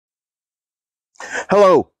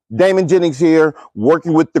Hello, Damon Jennings here,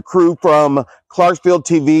 working with the crew from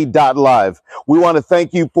ClarksvilleTV.Live. We want to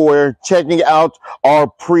thank you for checking out our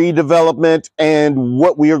pre-development and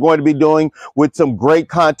what we are going to be doing with some great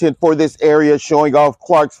content for this area, showing off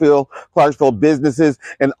Clarksville businesses,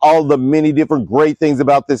 and all the many different great things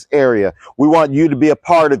about this area. We want you to be a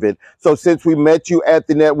part of it. So since we met you at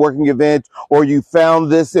the networking event or you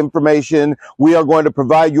found this information, we are going to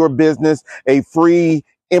provide your business a free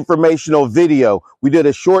informational video. We did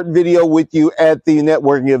a short video with you at the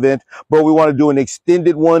networking event, but we want to do an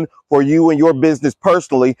extended one for you and your business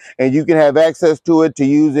personally, and you can have access to it to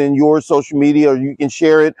use in your social media, or you can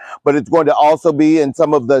share it, but it's going to also be in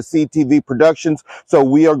some of the CTV productions. So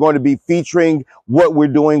we are going to be featuring what we're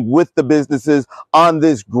doing with the businesses on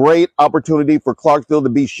this great opportunity for Clarksville to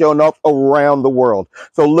be shown off around the world.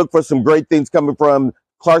 So look for some great things coming from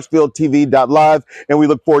ClarksvilleTV.Live, and we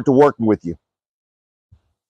look forward to working with you.